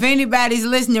should. If anybody's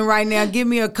listening right now, give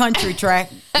me a country track.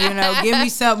 Give me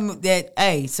something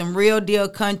that, some real deal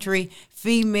country,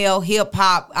 female hip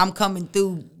hop. I'm coming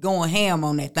through going ham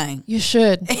on that thing. You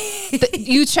should.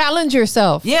 You challenge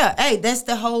yourself. Yeah, that's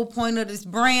the whole point of this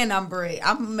brand I'm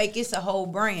gonna make this a whole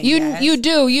brand. You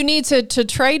do. You need to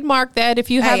trademark that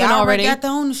if you haven't already. I got the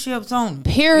ownerships on it.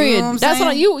 Period. You know That's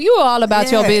what you are all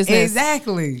about your business.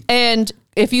 Exactly. And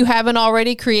if you haven't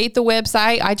already, create the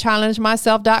website,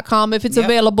 iChallengeMyself.com if it's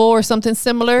available or something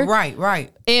similar.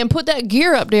 Right. And put that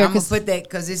gear up there. I'm going to put that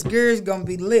because this gear is going to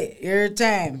be lit every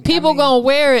time. People going to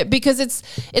wear it because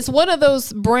it's one of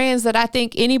those brands that I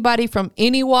think anybody from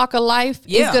any walk of life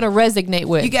is going to resonate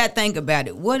with. You got to think about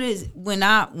it. When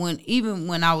I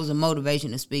was a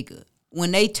motivational speaker,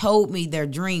 when they told me their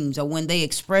dreams or when they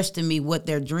expressed to me what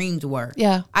their dreams were,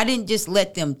 I didn't just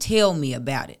let them tell me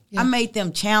about it. I made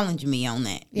them challenge me on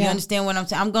that. You understand what I'm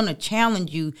saying? I'm going to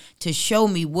challenge you to show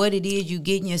me what it is you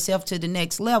getting yourself to the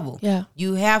next level. Yeah.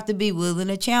 You have to be willing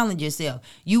to challenge yourself.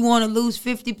 You want to lose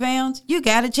 50 pounds? You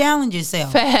got to challenge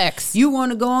yourself. Facts. You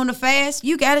want to go on a fast?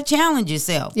 You got to challenge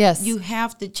yourself. Yes. You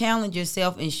have to challenge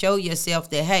yourself and show yourself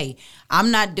that, hey,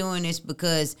 I'm not doing this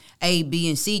because A, B,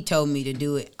 and C told me to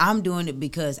do it. I'm doing it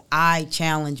because I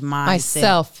challenge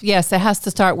myself. Yes, it has to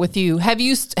start with you. Have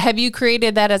you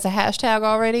created that as a hashtag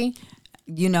already?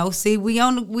 See,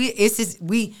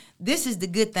 this is the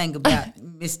good thing about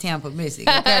Miss TampaMystic,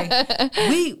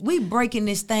 okay? we breaking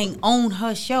this thing on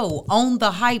her show, on the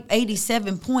Hype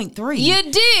 87.3.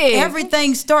 You did.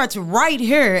 Everything starts right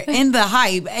here in the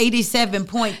Hype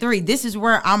 87.3. This is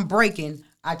where I'm breaking.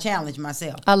 I challenge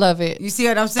myself. I love it. You see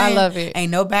what I'm saying? I love it.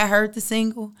 Ain't nobody heard the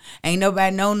single. Ain't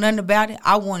nobody know nothing about it.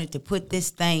 I wanted to put this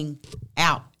thing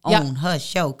out on her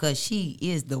show because she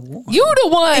is the one. You the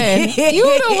one. You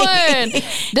the one.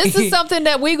 This is something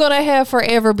that we're going to have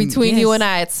forever between you and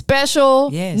I. It's special.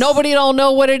 Yes. Nobody don't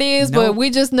know what it is, but we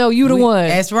just know you the one.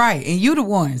 That's right. And you the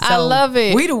one. So I love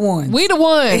it. We the ones. We the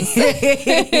ones.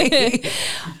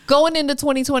 Going into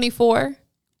 2024,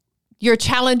 you're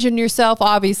challenging yourself,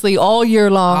 obviously, all year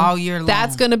long. All year long.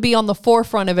 That's going to be on the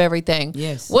forefront of everything.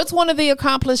 Yes. What's one of the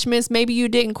accomplishments maybe you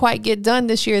didn't quite get done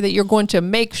this year that you're going to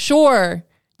make sure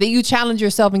that you challenge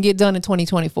yourself and get done in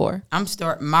 2024? I'm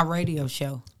starting my radio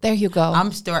show. There you go.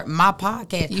 I'm starting my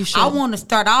podcast. You should. I want to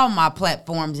start all my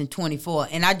platforms in 24,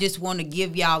 and I just want to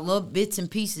give y'all little bits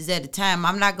and pieces at a time.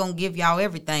 I'm not going to give y'all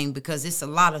everything because it's a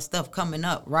lot of stuff coming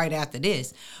up right after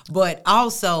this. But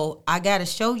also, I got to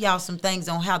show y'all some things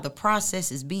on how the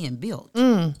process is being built.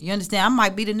 You understand? I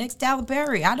might be the next Tyler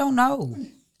Perry. I don't know.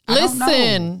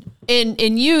 Listen, and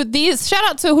these shout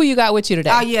out to who you got with you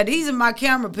today. Oh yeah, these are my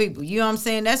camera people. You know what I'm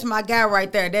saying? That's my guy right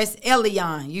there. That's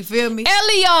Elion. You feel me?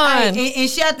 Elion. Hey, and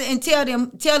shout and tell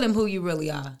them who you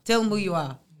really are. Tell them who you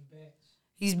are.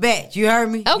 He's Batch. You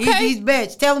heard me? Okay. He's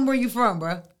Batch. Tell him where you from,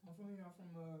 bro.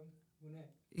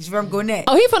 He's from Gwinnett.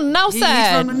 Oh, he from the north side.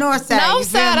 He's from the north side. North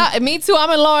side. Me too. I'm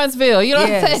in Lawrenceville. You know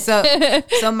what I'm saying?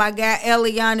 So my guy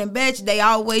Elion and Betch, they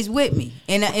always with me.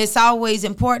 And it's always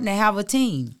important to have a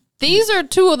team. These are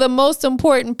two of the most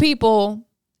important people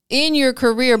in your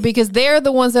career because they're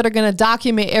the ones that are going to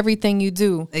document everything you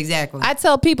do. Exactly. I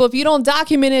tell people, if you don't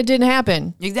document it, it didn't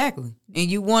happen. Exactly. And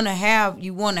you want to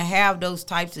have those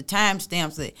types of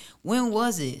timestamps. That when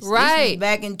was this? Right. This was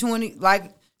back in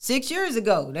 6 years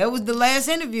ago. That was the last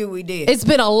interview we did. It's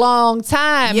been a long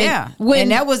time. Yeah.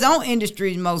 And that was on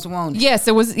Industry's Most Wanted. Yes,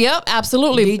 it was. Yep,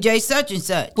 absolutely. DJ such and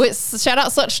such. With shout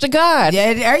out such to God.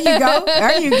 Yeah, there you go.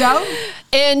 There you go.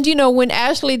 And, when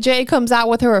Ashley J comes out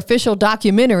with her official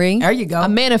documentary. There you go.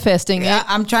 I'm manifesting it.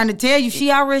 I'm trying to tell you,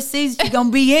 she already sees she's going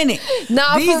to be in it.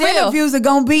 Nah, These for real. interviews are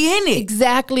going to be in it.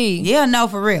 Exactly. Yeah, no,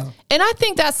 for real. And I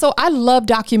think that's I love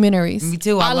documentaries. Me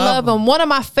too. I love them. One of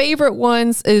my favorite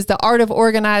ones is The Art of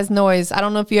Organized Noise. I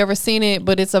don't know if you ever seen it,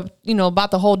 but it's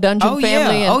about the whole Dungeon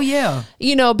family. Yeah.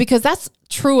 And, because that's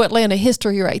true Atlanta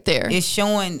history right there. It's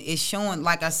showing,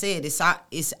 like I said,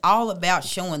 it's all about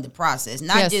showing the process,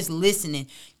 not just listening.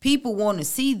 People want to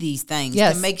see these things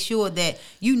to make sure that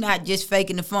you're not just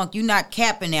faking the funk. You're not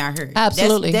capping out here.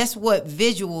 Absolutely. That's what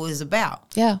visual is about.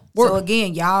 Yeah. So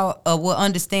again, y'all will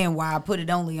understand why I put it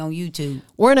only on YouTube.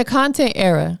 We're in a content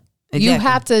era. Exactly. You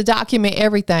have to document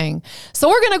everything. So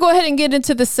we're going to go ahead and get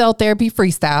into the cell therapy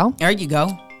freestyle. There you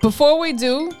go. Before we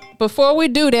do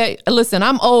that, listen,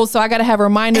 I'm old, so I got to have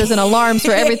reminders and alarms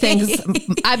for everything. 'Cause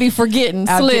I be forgetting.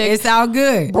 Slick. It's all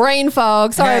good. Brain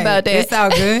fog. Sorry about that. It's all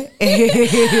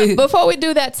good. Before we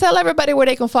do that, tell everybody where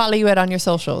they can follow you at on your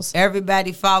socials.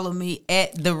 Everybody follow me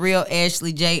at The Real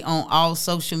Ashley J on all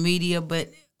social media. But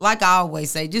like I always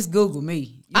say, just Google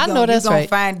me. I know that's right. You're going to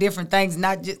find different things.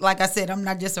 Not just, like I said, I'm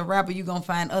not just a rapper. You're going to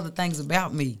find other things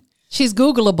about me. She's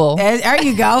Googleable. There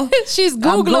you go. She's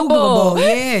Googleable.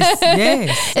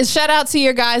 Yes. And shout out to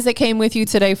your guys that came with you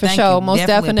today for show. Most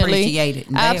definitely. Appreciate it.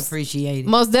 They appreciate it.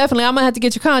 Most definitely. I'm going to have to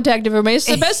get your contact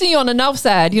information, especially on the north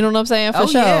side. You know what I'm saying? For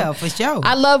sure. Yeah, for sure.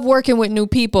 I love working with new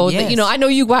people. Yes. I know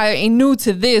you guys ain't new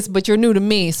to this, but you're new to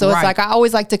me. So it's like I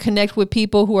always like to connect with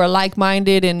people who are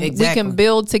like-minded and we can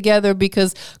build together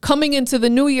because coming into the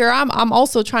new year, I'm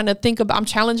also trying to I'm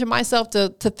challenging myself to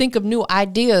think of new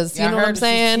ideas. You know what I'm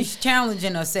saying? She's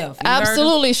challenging herself.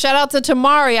 Absolutely. Shout out to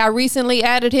Tamari. I recently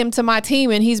added him to my team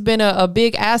and he's been a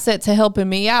big asset to helping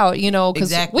me out,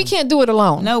 because we can't do it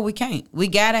alone. No, we can't. We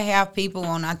got to have people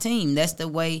on our team. That's the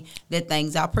way that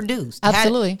things are produced.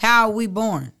 Absolutely. How are we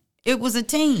born? It was a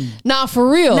team. Nah, for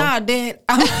real. Nah, Dad.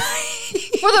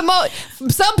 For the most,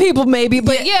 some people maybe,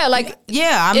 but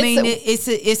I mean,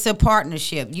 it's a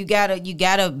partnership. You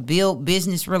gotta build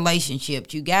business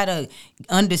relationships. You gotta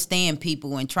understand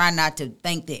people and try not to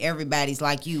think that everybody's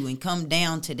like you, and come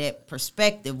down to that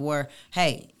perspective where,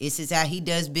 hey, this is how he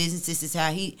does business. This is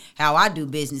how I do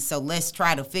business. So let's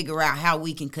try to figure out how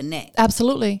we can connect.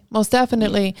 Absolutely, most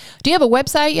definitely. Do you have a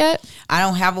website yet? I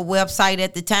don't have a website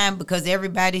at the time because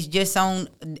everybody's just on,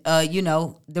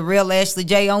 The Real Ashley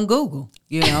J on Google.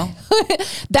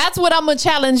 That's what I'm gonna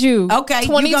challenge you. Okay,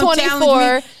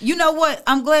 2024. You know what?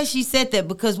 I'm glad she said that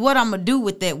because what I'm gonna do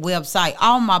with that website,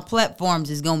 all my platforms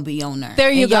is gonna be on there.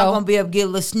 There you go. Y'all gonna be able to get a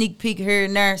little sneak peek here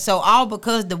and there. So all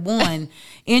because the one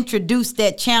introduced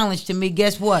that challenge to me.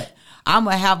 Guess what? I'm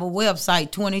gonna have a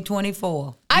website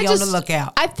 2024. Be on the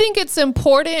lookout. I think it's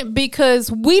important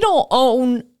because we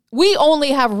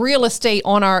only have real estate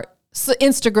on our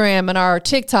Instagram and our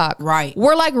TikTok. Right.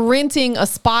 We're like renting a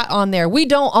spot on there. We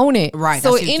don't own it. Right.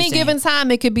 So at any given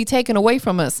time, it could be taken away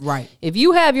from us. Right. If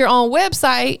you have your own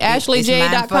website,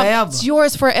 AshleyJ.com, it's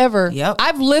yours forever. Yep.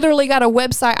 I've literally got a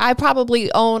website. I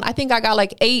probably own, I think I got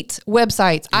like 8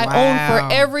 websites. I own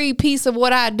for every piece of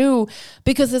what I do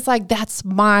because it's like, that's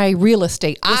my real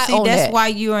estate. I own that's why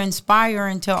you're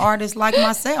inspiring to artists like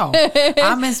myself.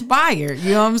 I'm inspired.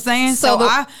 You know what I'm saying? So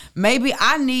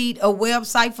I need a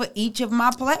website for each of my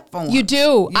platforms. You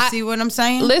do. You see what I'm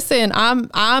saying? Listen,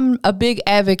 I'm a big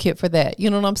advocate for that.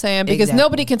 You know what I'm saying? Because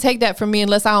nobody can take that from me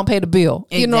unless I don't pay the bill.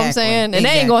 You know what I'm saying? And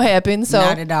that ain't gonna happen. So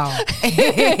not at all.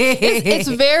 it's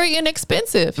very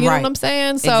inexpensive. You know what I'm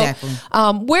saying? So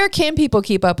where can people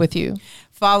keep up with you?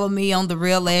 Follow me on The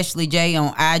Real Ashley J on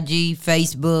IG,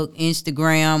 Facebook,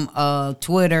 Instagram,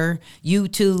 Twitter,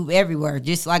 YouTube, everywhere.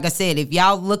 Just like I said, if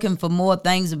y'all looking for more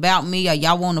things about me or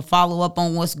y'all want to follow up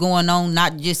on what's going on,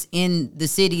 not just in the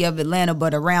city of Atlanta,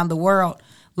 but around the world,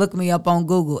 look me up on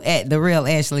Google at The Real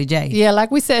Ashley J. Yeah,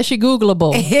 like we said, she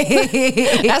Googleable.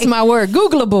 That's my word,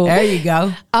 Googleable. There you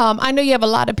go. I know you have a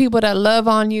lot of people that love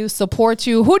on you, support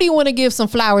you. Who do you want to give some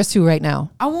flowers to right now?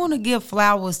 I want to give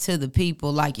flowers to the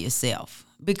people like yourself,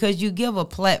 because you give a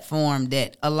platform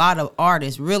that a lot of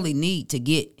artists really need to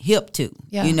get hip to.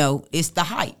 Yeah. You know, it's the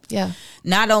hype. Yeah.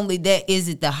 Not only that is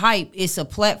it the hype, it's a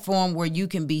platform where you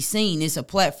can be seen. It's a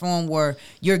platform where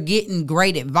you're getting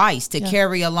great advice to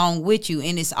carry along with you.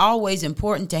 And it's always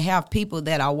important to have people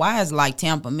that are wise like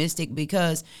TampaMystic,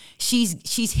 because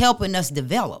she's helping us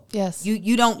develop. Yes.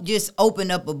 You don't just open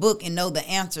up a book and know the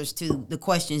answers to the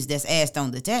questions that's asked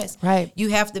on the test. Right. You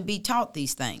have to be taught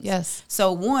these things. Yes.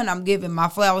 So one, I'm giving my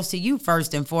flowers to you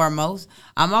first and foremost.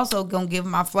 I'm also going to give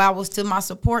my flowers to my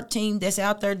support team that's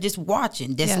out there just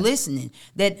watching, that's listening,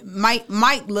 that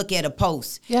might look at a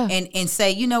post and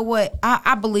say, you know what,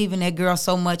 I believe in that girl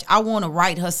so much. I want to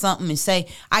write her something and say,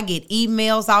 I get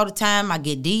emails all the time. I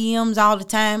get DMs all the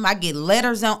time. I get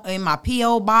letters in my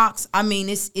P.O. box. I mean,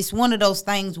 it's one of those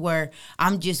things where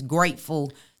I'm just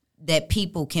grateful that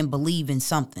people can believe in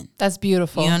something. That's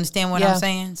beautiful. You understand what I'm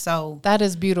saying? So that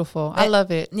is beautiful. I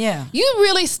love it. Yeah. You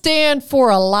really stand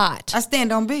for a lot. I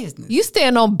stand on business. You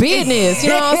stand on business. You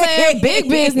know what I'm saying? Big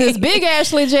business. Big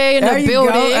Ashley J in the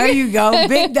building. There you go.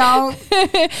 Big dog.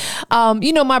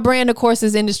 You know, my brand, of course,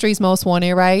 is Industry's Most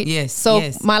Wanted, right? Yes.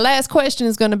 So my last question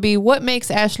is going to be, what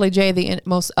makes Ashley J the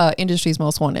most Industry's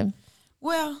Most Wanted?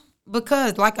 Well,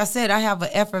 because like I said, I have an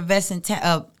effervescent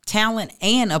talent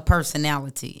and a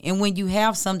personality. And when you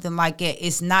have something like that,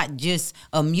 it's not just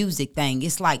a music thing.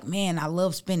 It's like, man, I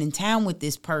love spending time with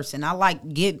this person. I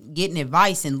like getting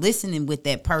advice and listening with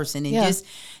that person, and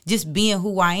just being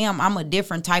who I am. I'm a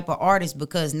different type of artist,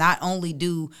 because not only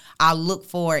do I look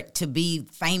for it to be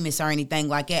famous or anything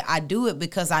like that, I do it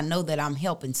because I know that I'm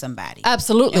helping somebody.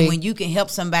 Absolutely. And when you can help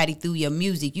somebody through your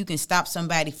music, you can stop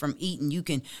somebody from eating. You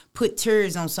can put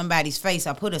tears on somebody's face.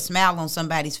 I put a smile on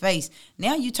somebody's face.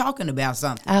 Now you're talking about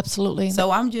something. Absolutely. So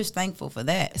I'm just thankful for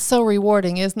that. It's so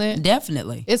rewarding, isn't it?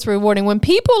 Definitely. It's rewarding. When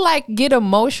people like get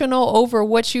emotional over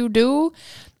what you do,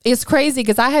 it's crazy,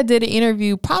 because I did an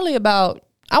interview probably about,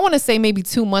 I want to say maybe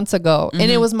 2 months ago. And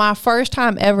it was my first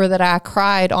time ever that I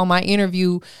cried on my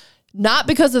interview, not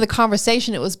because of the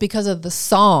conversation, it was because of the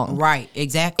song. Right,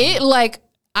 exactly. It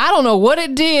I don't know what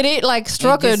it did. It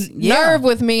struck a nerve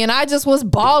with me, and I just was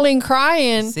bawling,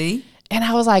 crying. See? And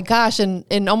I was like, gosh,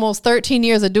 in almost 13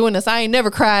 years of doing this, I ain't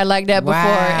never cried like that before.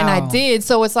 And I did.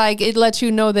 So it's like, it lets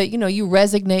you know that, you know, you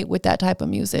resonate with that type of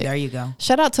music. There you go.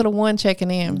 Shout out to the one checking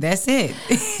in. That's it.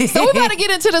 So we about to get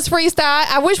into this freestyle.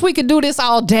 I wish we could do this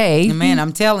all day. Man,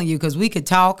 I'm telling you, because we could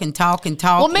talk and talk and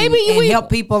talk. Well, maybe and help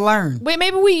people learn. Wait,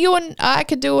 maybe you and I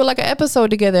could do like an episode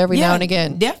together every now and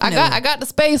again. Definitely. I got the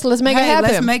space. Let's make it happen.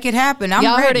 Let's make it happen. Y'all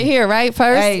ready. Heard it here, right?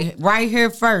 First. Hey, right here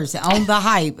first on the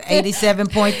Hype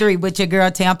 87.3 with your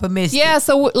girl TampaMystic. Yeah,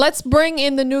 so let's bring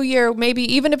in the new year. Maybe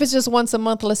even if it's just once a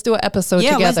month, let's do an episode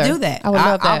together. Yeah, let's do that. I would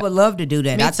love that. I would love to do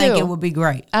that. Me I think too. it would be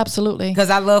great. Absolutely. Because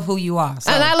I love who you are.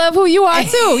 So. And I love who you are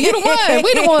too. You the one.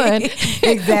 We the one.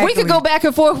 Exactly. We could go back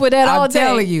and forth with that all day. I'm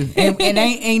telling you. And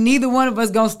ain't neither one of us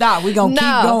going to stop. We're going to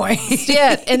keep going.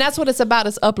 Yeah, and that's what it's about,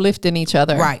 is uplifting each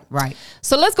other. Right.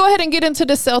 So let's go ahead and get into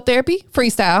the cell therapy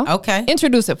freestyle. Okay.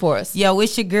 Introduce it for us. Yo,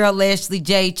 it's your girl Ashley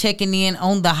J checking in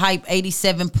on the Hype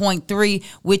 87.3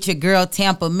 with your girl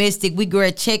TampaMystic. We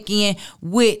gonna check in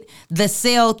with the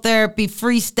cell therapy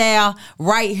freestyle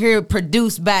right here,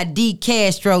 produced by D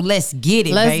Castro. Let's get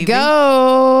it, Let's baby.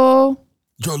 go.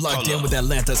 You're locked in with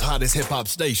Atlanta's hottest hip hop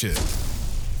station.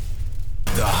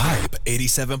 The Hype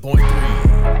 87.3.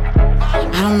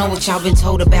 I don't know what y'all been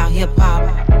told about hip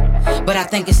hop, but I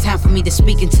think it's time for me to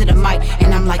speak into the mic.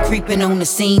 And I'm like creeping on the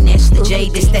scene. Ashley J,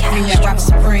 this that thing that rap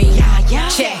supreme.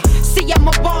 Check. See, I'm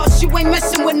a boss, you ain't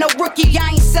messing with no rookie. I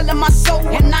ain't selling my soul,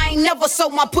 and I ain't never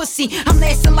sold my pussy. I'm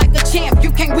lasting like a champ,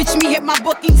 you can't reach me, hit my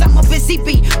bookings. I'm a busy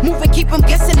bee, moving, keep them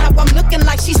guessing how I'm looking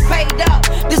like she's paid up.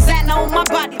 Designer on my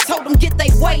body, told them get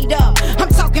they weight up. I'm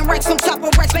talking racks on top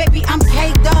of racks, baby, I'm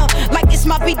caked up. Like it's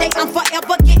my B-day, I'm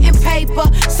forever getting paper.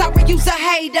 Sorry, you's a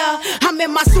hater. I'm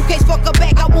in my suitcase, fuck a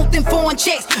bag, I want them foreign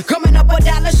checks. Coming up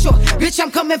 $1 short, bitch,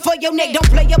 I'm coming for your neck. Don't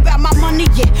play about my money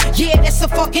yet, yeah, that's a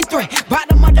fucking threat.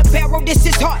 Bottom of the barrel, this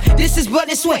is hard, this is blood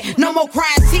and sweat. No more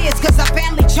crying tears, cause our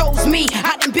family chose me.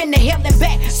 I done been to hell and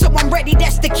back, so I'm ready,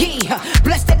 that's the key.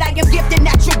 Blessed that I am gifted,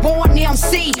 natural born, now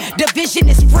MC. The vision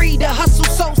is free, the hustle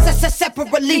so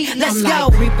separately. Let's go.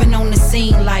 Creeping on the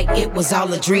scene like it was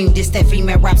all a dream. This that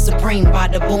female rap supreme,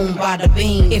 bada boom, bada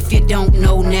beam. If you don't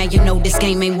know, now you know this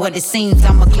game ain't what it seems.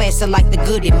 I'm a classer like the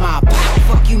goody mob.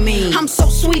 Fuck you mean? I'm so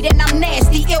sweet and I'm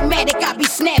nasty, illmatic, I be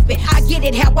snapping. I get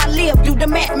it how I live, do the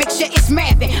math, make sure it's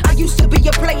mapping. I used to be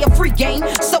a player, free game,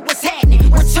 so what's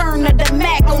happening? Return of the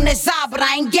Mac on the Zah, but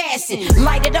I ain't gassing.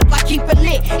 Light it up, I keep it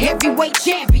lit, heavyweight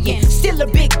champion. Still a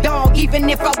big dog, even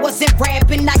if I wasn't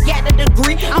rapping. I got a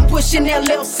degree, I'm pushing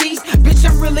LLCs. Bitch,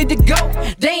 I'm really the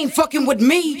GOAT. They ain't fucking with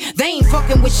me, they ain't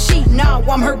fucking with she. No,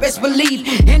 I'm her best believe.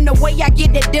 And the way I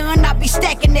get it done, I be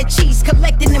stacking that cheese,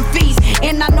 collecting them fees.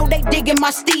 And I know they digging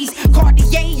my steez.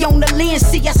 Cartier on the lens,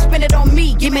 see I spend it on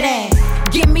me. Give me that.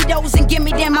 Give me those and give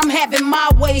me them. I'm having my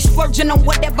way, splurging on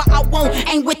whatever I want.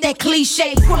 Ain't with that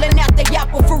cliche, pulling out the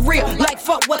yapple for real. Like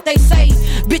fuck what they say.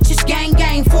 Bitches gang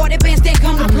gang, 40 bands they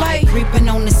come to play. Creeping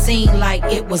on the scene like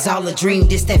it was all a dream.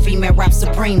 This that female rap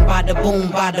supreme, bada boom,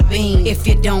 bada beam. If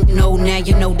you don't know, now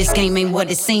you know this game ain't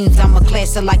what it seems. I'm a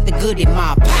classer like the goody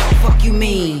mob. Fuck you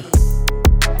mean?